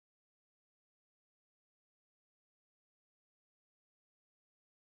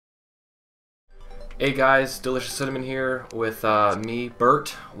Hey guys, DeliciousCinnamon here with me, Bert,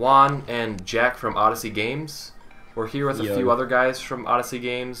 Juan, and Jack from OdysseyGamez. We're here with a few other guys from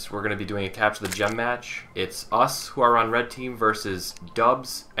OdysseyGamez. We're going to be doing a Capture the Gem match. It's us, who are on red team, versus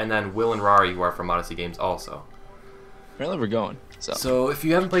Dubs, and then Will and Rari, who are from OdysseyGamez also. Apparently we're going. So if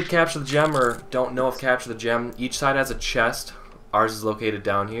you haven't played Capture the Gem or don't know of Capture the Gem, each side has a chest. Ours is located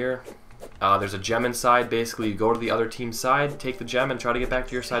down here. There's a gem inside. Basically, you go to the other team's side, take the gem, and try to get back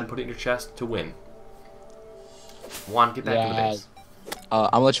to your side and put it in your chest to win. Juan, get back to the base.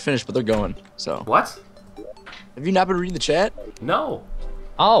 I'm gonna let you finish, but they're going. So what? Have you not been reading the chat? No.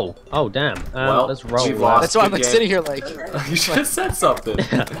 Oh damn. Well, let's roll. That's why I'm like sitting here like. You should have said something.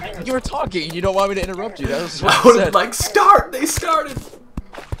 You were talking. And you don't want me to interrupt you. That was what I you would said. have like start. They started.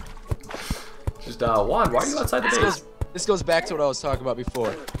 Just Juan, why are you outside the base? This goes back to what I was talking about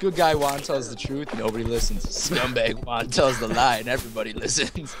before. Good guy Juan tells the truth, nobody listens. Scumbag Juan tells the lie, and everybody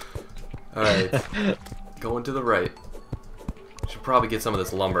listens. All right, going to the right. Should probably get some of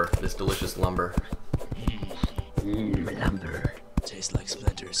this lumber, this delicious lumber. Lumber tastes like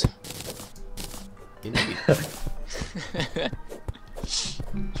splinters. Indeed.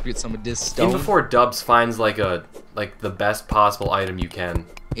 Should we get some of this stone? Even before Dubs finds like the best possible item you can.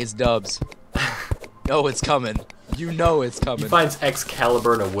 It's Dubs. No, it's coming. You know it's coming. He finds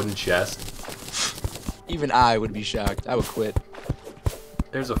Excalibur in a wooden chest. Even I would be shocked. I would quit.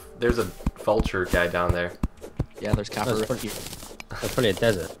 There's a vulture guy down there. Yeah, there's copper right here. That's probably a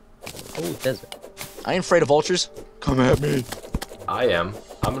desert. Oh, desert. I ain't afraid of vultures. Come at me. I am.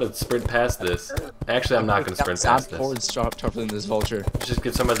 I'm gonna sprint past this. Actually, I'm not gonna sprint past this. I'm tougher than this vulture. Let's just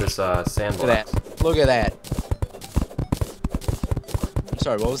get some of this sandbox. Look at that. Look at that. I'm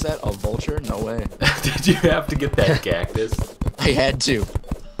sorry, what was that? A vulture? No way. Did you have to get that cactus? I had to.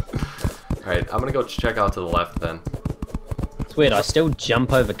 Alright, I'm gonna go check out to the left then. It's weird, I still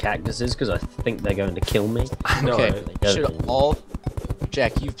jump over cactuses because I think they're going to kill me. I know. Okay, Right? should all...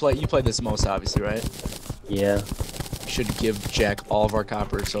 Jack, you played this most, obviously, right? Yeah. Should give Jack all of our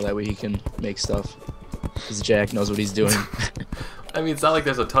copper so that way he can make stuff. Because Jack knows what he's doing. I mean, it's not like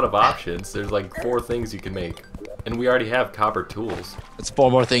there's a ton of options. There's like 4 things you can make. And we already have copper tools. It's 4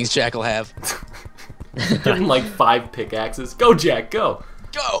 more things Jack will have. Give him like 5 pickaxes. Go, Jack, go!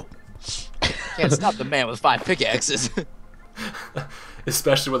 Go! Can't stop the man with 5 pickaxes.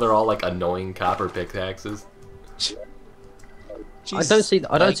 Especially when they're all like annoying copper pickaxes. Jesus,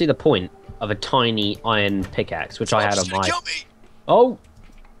 I don't see the point of a tiny iron pickaxe, which I had on my. Kill me. Oh.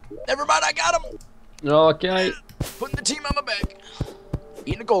 Never mind, I got him. Okay. Putting the team on my back.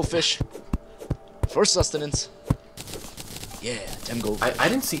 Eating a goldfish. For sustenance. Yeah, 10 gold. I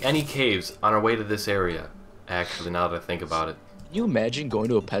didn't see any caves on our way to this area. Actually, now that I think about it. Can you imagine going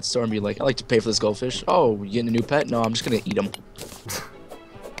to a pet store and be like, I'd like to pay for this goldfish? Oh, you getting a new pet? No, I'm just gonna eat them.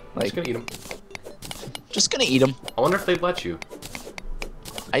 Like, just gonna eat them. Just gonna eat them. I wonder if they'd let you.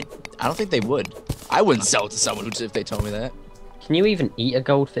 I don't think they would. I wouldn't sell it to someone if they told me that. Can you even eat a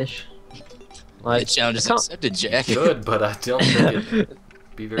goldfish? Like, the challenge is accepted, Jack. Good, but I don't think it'd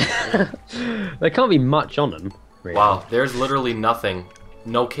be very cool. There can't be much on them. Really. Wow, there's literally nothing.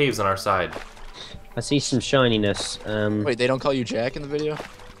 No caves on our side. I see some shininess. Wait, they don't call you Jack in the video?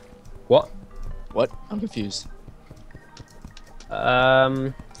 What? What? I'm confused.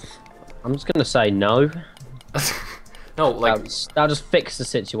 I'm just gonna say no. No, like... That'll just fix the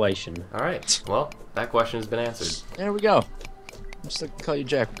situation. Alright, well, that question has been answered. There we go. I'm just gonna call you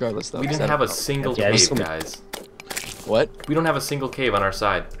Jack regardless, though. We didn't have a single Yeah, cave, guys. What? We don't have a single cave on our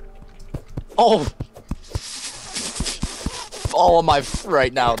side. Oh! Follow my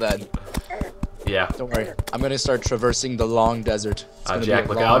right now, then. Yeah. Don't worry. I'm gonna start traversing the long desert. Jack,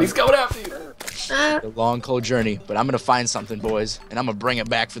 look out. He's coming after you! A long, cold journey. But I'm gonna find something, boys. And I'm gonna bring it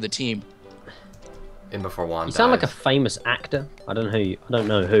back for the team. In before Juan You sound dies. like a famous actor. I don't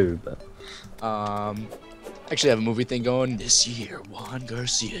know who, but Actually, I have a movie thing going. This year, Juan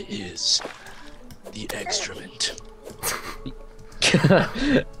Garcia is the excrement.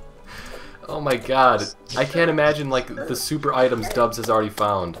 Oh my god. I can't imagine, like, the super items Dubs has already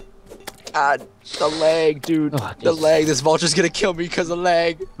found. God, the leg, dude. Oh, the leg. This vulture's gonna kill me because of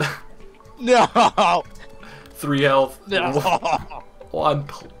leg. No! 3 health. No!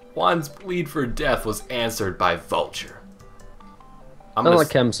 Juan's plead for death was answered by Vulture. I'm Sound gonna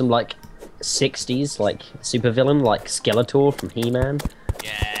like some like 60s like supervillain like Skeletor from He-Man.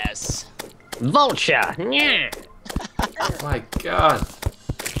 Yes. Vulture. Yeah. Oh my god.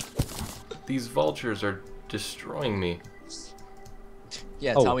 These vultures are destroying me.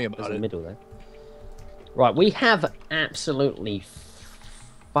 Yeah, tell me about there's a it. middle there. Right, we have absolutely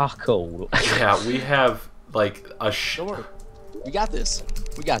fuck all. Yeah, we have like a Don't worry. We got this.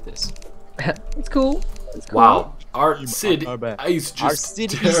 We got this. It's cool. It's cool. Wow. Our Sid is Our just Sid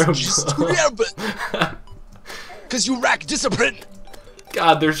terrible. is just terrible. Because you lack discipline.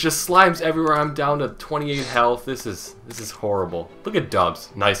 God, there's just slimes everywhere. I'm down to 28 health. This is horrible. Look at Dubs.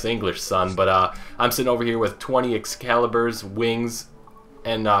 Nice English, son. But I'm sitting over here with 20 Excaliburs, wings,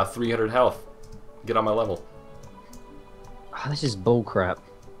 and 300 health. Get on my level. Oh, this is bullcrap.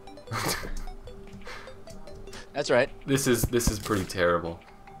 That's right. This is pretty terrible.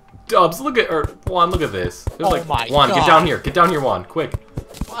 Dubs, look at Juan. Look at this. There's Oh my Juan, God. get down here. Get down here, Juan. Quick.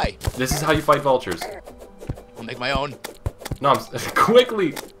 Why? This is how you fight vultures. I'll make my own. No, I'm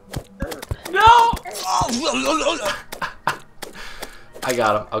quickly. No. Oh, I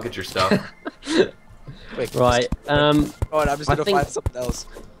got him. I'll get your stuff. Quick. Right. I'm just I gonna think- find something else.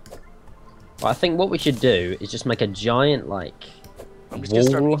 I think what we should do is just make a giant like I'm just gonna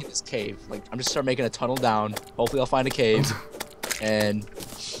start wall. making this cave. Like, I'm just start making a tunnel down. Hopefully, I'll find a cave, and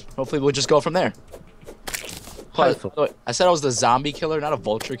hopefully, we'll just go from there. Hopefully. I said I was the zombie killer, not a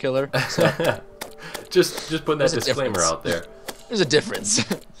vulture killer. So just putting that There's a disclaimer difference. out there. there's a difference.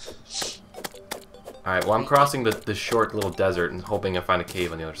 All right. Well, I'm crossing the short little desert and hoping I find a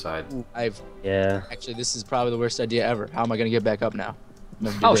cave on the other side. Yeah. Actually, this is probably the worst idea ever. How am I gonna get back up now? I'm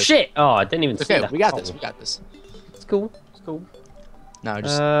gonna do Oh this. shit! Oh, I didn't even see Okay, that. we got Oh, this. We got this. It's cool. It's cool. Now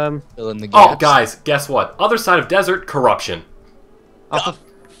just fill in the Oh, gaps. guys, guess what? Other side of desert, corruption. Oh,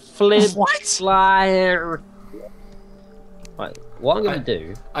 flip What? flyer. Right. What I'm going to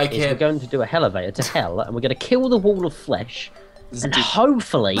do I is we're can't. going to do a elevator to hell, and we're going to kill the wall of flesh, This and is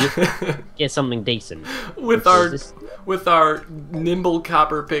hopefully get something decent. with Which our is this- with our nimble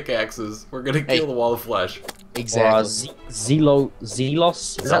copper pickaxes, we're gonna Hey. kill the wall of flesh. Or exactly. Zelos?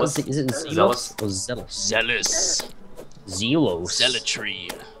 Is that Zealous? is it Zealous? Zelos or Zealous? Zealous. Zelos. Zealotry.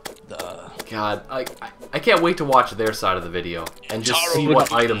 The God, I can't wait to watch their side of the video and just Taro see what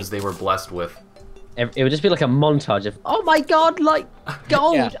would be- items they were blessed with. It would just be like a montage of, oh my god, like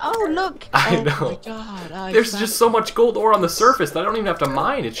gold. Yeah. Oh look. I Oh know. my God! I There's found- just so much gold ore on the surface that I don't even have to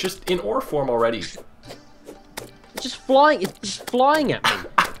mine. It's just in ore form already. It's just flying. It's just flying at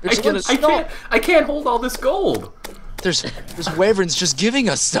me. I can't hold all this gold. There's wyverns just giving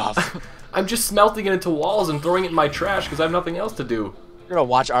us stuff. I'm just smelting it into walls and throwing it in my trash because I have nothing else to do. You're gonna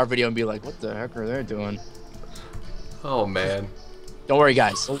watch our video and be like, "What the heck are they doing?" Oh man. Don't worry,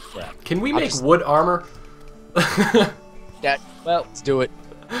 guys. Oh crap. Can we I'll make just- wood armor? Yeah, Well, let's do it.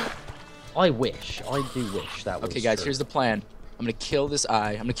 I do wish that was Okay, guys. true. Here's the plan. I'm gonna kill this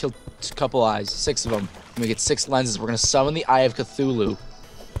eye. I'm gonna kill a couple eyes, 6 of them. I'm gonna get 6 lenses. We're gonna summon the Eye of Cthulhu,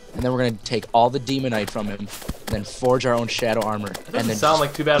 and then we're gonna take all the demonite from him, and then forge our own shadow armor. Doesn't And then sound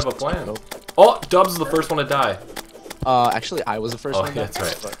like too bad of a plan. Oh, Dubs is the first one to die. Actually, I was the first Oh, one. yeah, that's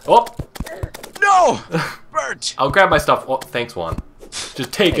right. But- Oh, No, Bert. I'll grab my stuff. Oh, thanks, Juan.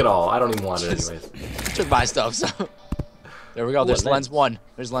 Just take it all. I don't even want it anyways. Took my stuff. So there we go. There's lens? lens 1.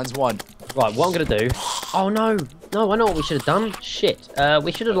 There's lens 1. Right, what I'm gonna do? Oh no, I know what we should have done. Shit,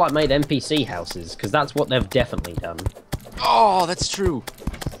 we should have like made NPC houses because that's what they've definitely done. Oh, that's true.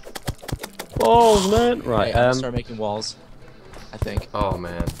 Oh man, Okay, right. I'm gonna start making walls. I think. Oh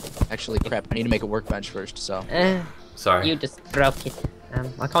man. Actually, crap. I need to make a workbench first. So. Sorry. You just broke it.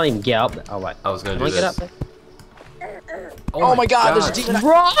 I can't even get up there. Oh right. I was gonna Can I do get up this. there? Oh my God! There's a demon.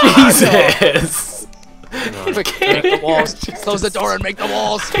 Right. Jesus! Quick, make the walls. Close the door and make the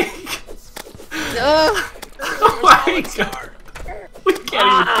walls. Oh my God! We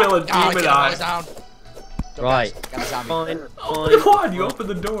can't even kill a Oh, demon get eye. down. Right. I got the zombie. Fine. Oh, Fine. Juan, you opened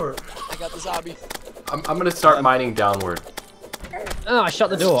the door. I got the zombie. I'm gonna start mining downward. Oh, I shut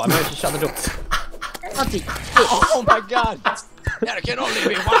the door. I managed to shut the door. Bloody Oh my God! There can only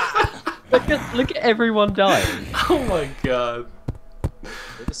be one. look at everyone dying. Oh my God.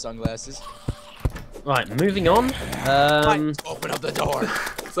 With the sunglasses. Right, moving on. Right, open up the door.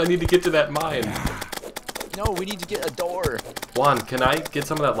 Because I need to get to that mine. No, we need to get a door. Juan, can I get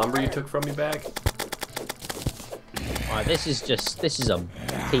some of that lumber you took from me back? Right, this is a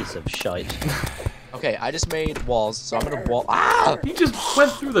piece of shite. Okay, I just made walls, so I'm gonna wall. Ah! He just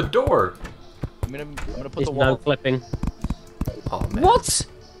went through the door. I'm gonna put There's the no wall. clipping. Oh man. What?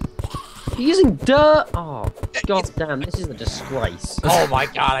 You're using dirt? Oh, god damn, this is a disgrace. Oh my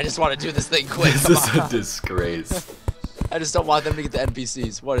God! I just want to do this thing quick. This Come is a on. disgrace. I just don't want them to get the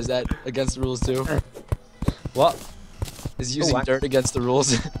NPCs. What is that against the rules too? What? Is using I- dirt against the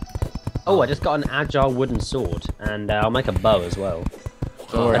rules? Oh, I just got an agile wooden sword, and I'll make a bow as well.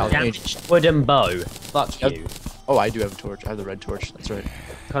 Don't worry, A I'll change. damaged wooden bow. Fuck Yep. you. Oh, I do have a torch. I have the red torch. That's right.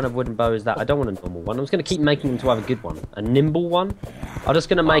 What kind of wooden bow is that? I don't want a normal one. I'm just going to keep making them to have a good one. A nimble one? I'm just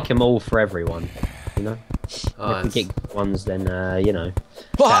going to make them all for everyone. You know? Oh, If we get good ones, then, you know.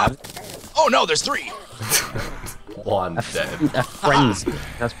 Ah! Oh no, there's 3. One dead. A frenzy.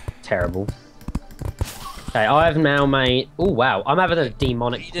 That's terrible. Okay, I have now made. Oh wow, I'm having a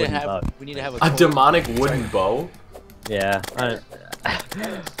demonic wooden bow. We need to have A demonic wooden bow? Yeah.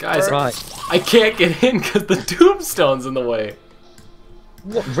 Guys, Right. I can't get in because the tombstone's in the way.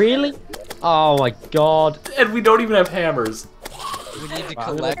 What? Really? Oh my god. And we don't even have hammers. We need to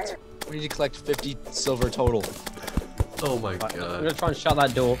collect. We need to collect 50 silver total. Oh my I'm god. gonna try and shut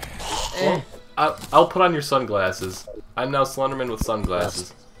that door. Well, I'll put on your sunglasses. I'm now Slenderman with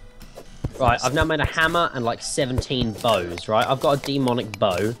sunglasses. Right, I've now made a hammer and like 17 bows, right? I've got a demonic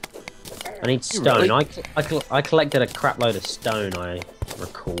bow. I need stone. Really? I collected a crap load of stone, I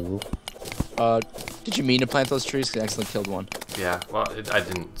recall. Did you mean to plant those trees? 'Cause I accidentally killed one. Yeah, well, I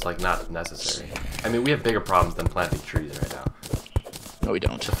didn't. It's like not necessary. I mean, we have bigger problems than planting trees right now. No, we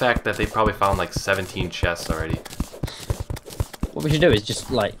don't. The fact that they probably found like 17 chests already. What we should do is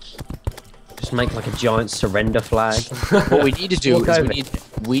just make like a giant surrender flag. What we need to do Walk is over.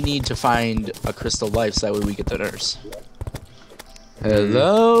 we need to find a crystal life so that way we get the nurse.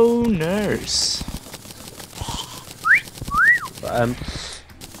 Hello, nurse.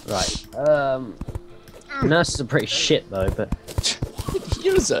 Nurses are pretty shit though, but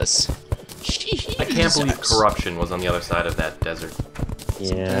Use us. I can't believe corruption was on the other side of that desert. yeah.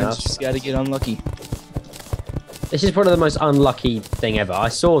 Sometimes you just gotta get unlucky. This is probably the most unlucky thing ever. I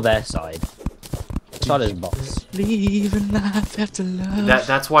saw their side. Shutter's box. Leaving life after love.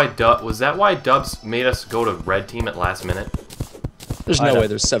 That's why was that why Dubs made us go to red team at last minute? There's I no know. way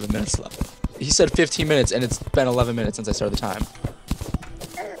there's 7 minutes left. He said 15 minutes, and it's been 11 minutes since I started the time.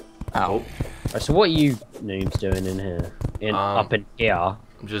 Ow. Right, so what are you noobs doing in here? Up in here?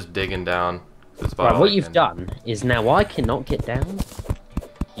 I'm just digging down. That's about Right, all what I you've can. done is now I cannot get down.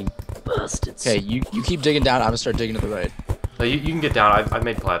 You bastards. Okay, you keep digging down. I'm gonna start digging to the right. No, you can get down. I've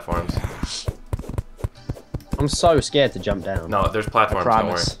made platforms. I'm so scared to jump down. No, there's platforms. Don't worry.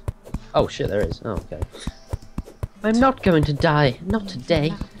 Promise. Oh shit, there is. Oh, okay. I'm not going to die. Not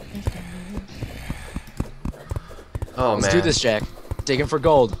today. Oh Let's man. do this, Jack. Digging for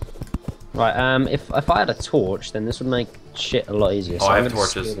gold. Right, if I had a torch, then this would make shit a lot easier. Oh, so I I'm have gonna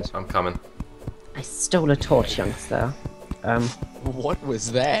steal torches. this. I'm coming. I stole a torch, youngster. What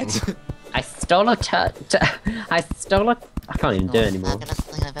was that? I stole a I stole a. I can't even do it anymore.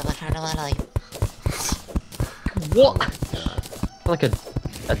 What? Like a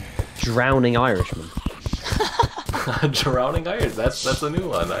drowning Irishman. Drowning irons. That's a new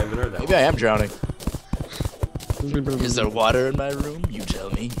one. I haven't heard that. Maybe I am drowning. Is there water in my room? You tell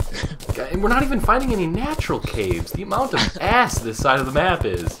me. And we're not even finding any natural caves. The amount of ass this side of the map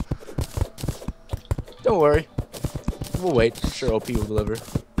is. Don't worry. We'll wait. I'm sure OP will deliver.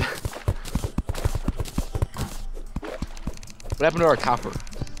 What happened to our copper?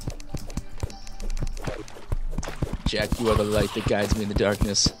 Jack, you are the light that guides me in the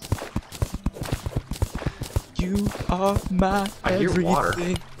darkness. You are my I hear everything. water.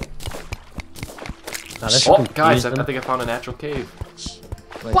 Now, this Oh, will guys, I confuse them. think I found a natural cave.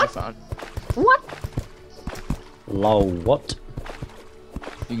 What? You found? What? Lol, what?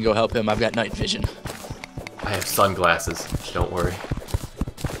 You can go help him. I've got night vision. I have sunglasses. Don't worry.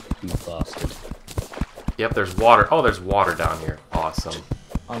 You bastard. Yep, there's water. Oh, there's water down here. Awesome.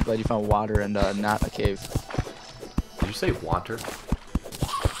 I'm glad you found water and not a cave. Did you say water?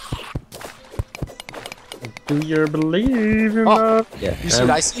 Do you believe in Oh, love? Yeah. You see what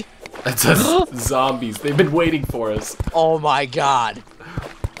I see? It says zombies. They've been waiting for us. Oh my god. Um,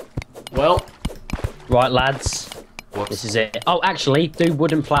 Well, Right, lads. whoops. This is it. Oh, actually, do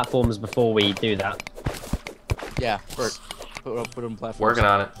wooden platforms before we do that. Yeah, Bert. Put on platforms. Working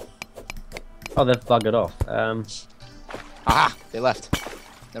on it. Oh, they've buggered off. Aha! They left.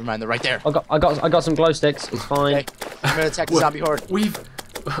 Never mind, they're right there. I got some glow sticks. It's fine. Okay, I'm gonna attack the zombie horde.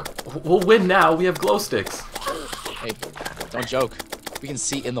 We'll win now. We have glow sticks. Hey, don't joke. We can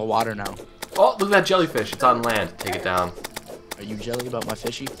see in the water now. Oh, look at that jellyfish. It's on land. Take it down. Are you jelly about my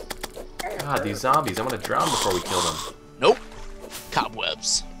fishy? God, these zombies. I'm gonna drown before we kill them. Nope.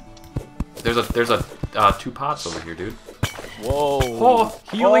 Cobwebs. There's a 2 pots over here, dude. Whoa. Oh,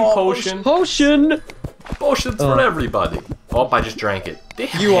 healing potion. Potion. Potions for everybody. Oh, I just drank it.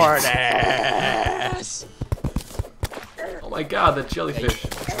 Damn You it. are an ass. Oh my god, that jellyfish.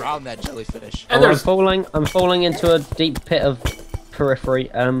 Drown that jellyfish. And Oh, there's I'm falling into a deep pit of periphery.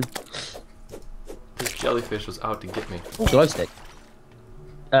 this jellyfish was out to get me. Ooh, glow stick.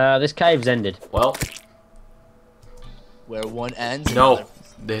 This cave's ended. Well, Where one ends. no,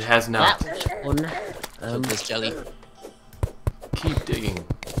 it has not. One. This jelly. Keep digging,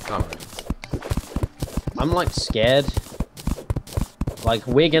 comrades. I'm like scared. Like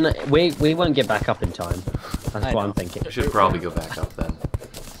we won't get back up in time. That's what I'm thinking. I should probably go back up then.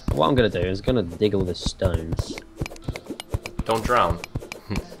 What I'm gonna do is gonna dig all the stones. Don't drown.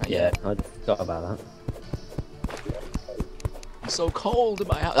 Yeah, I forgot about that. I'm so cold in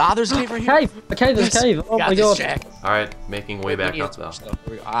my house. Ah, there's a cave right here. Cave! Okay, there's a cave. Oh Got my this, god. Jack. All right, making way back up though.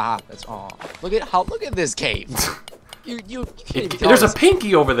 Ah, that's all. Look at this cave. You can't even tell There's a us.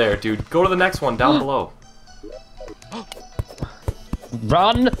 pinky over there, dude. Go to the next one down below.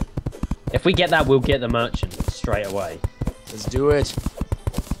 Run! If we get that, we'll get the merchant straight away. Let's do it.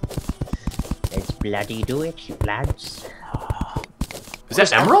 Let's bloody do it, you lads. Is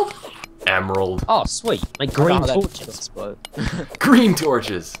that emerald? Emerald. Oh, sweet. My green that torches. Green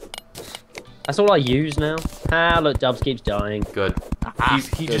torches. That's all I use now. Ah, look, Dubs keeps dying. Good.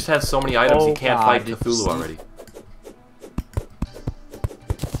 He good. just has so many items he Oh, can't God, fight did you Cthulhu see? already.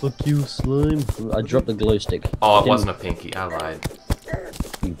 Fuck you, slime. I dropped the glow stick. Oh, it Didn't- wasn't a pinky. I lied.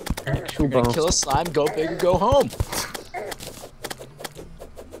 You actual You're gonna bastard. kill a slime, go big or go home.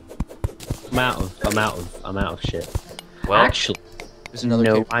 I'm out of shit. Well, Actually, There's another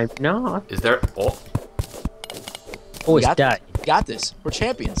no, cave. I'm not. is there? Oh, Oh, it's got day. Got this. We're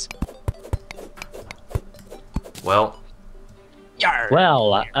champions. well. Yarr.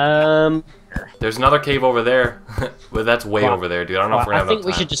 Well, There's another cave over there. But that's way Well, over there, dude. I don't know if we're I gonna have think enough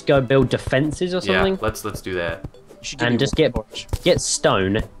we time. should just go build defenses or Yeah, something. let's do that. You should give And me just one torch. get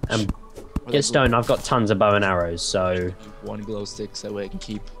stone and Or get stone. I've got tons of bow and arrows, so one glow stick so that way I can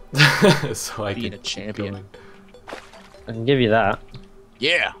keep So I being can a champion. going. I can give you that.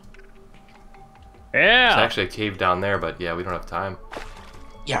 Yeah. There's Yeah. actually a cave down there, but yeah, we don't have time.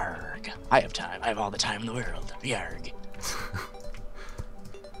 Yarg. I have time. I have all the time in the world. Yarg.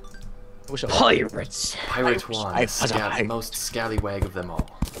 I wish I was Pirates. Pirate One, I- the most scallywag of them all.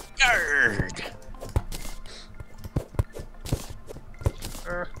 Yarg.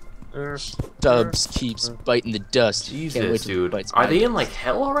 Dubs keeps biting the dust. Can't wait Jesus, till he dude. bites Are my they in dust. like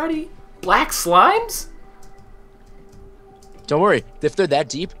hell already? Black slimes? Don't worry. If they're that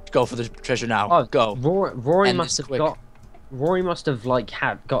deep, go for the treasure now. Oh, Go. Rory And must this have quick. got. Rory must have like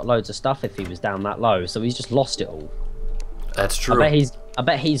got loads of stuff if he was down that low, so he's just lost it all. That's true. I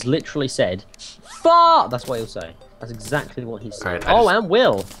bet he's literally said, "Fart." That's what he'll say. That's exactly what he said. Alright, Oh, and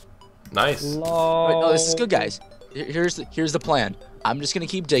Will. Nice. Lol. Wait, no, this is good, guys. Here's the plan. I'm just gonna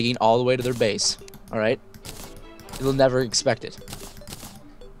keep digging all the way to their base. All right. They'll never expect it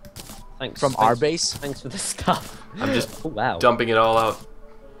Thanks from our base. Thanks for the stuff. I'm just Oh, wow. dumping it all out.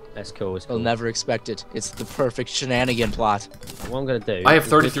 That's cool. It's They'll cool. never expect it. It's the perfect shenanigan plot. What I'm gonna do. I have is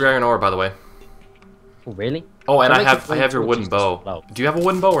 33 iron ore, by the way. Oh, really? Oh, and So I make it have your wooden bow. low. Do you have a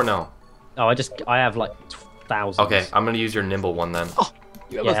wooden bow or no? Oh, I have like thousands. Okay, I'm gonna use your nimble one then.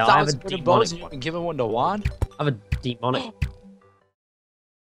 You have Yeah, I have a 1,000 wooden demonic bows and you one. can give one to Juan? I have a demonic.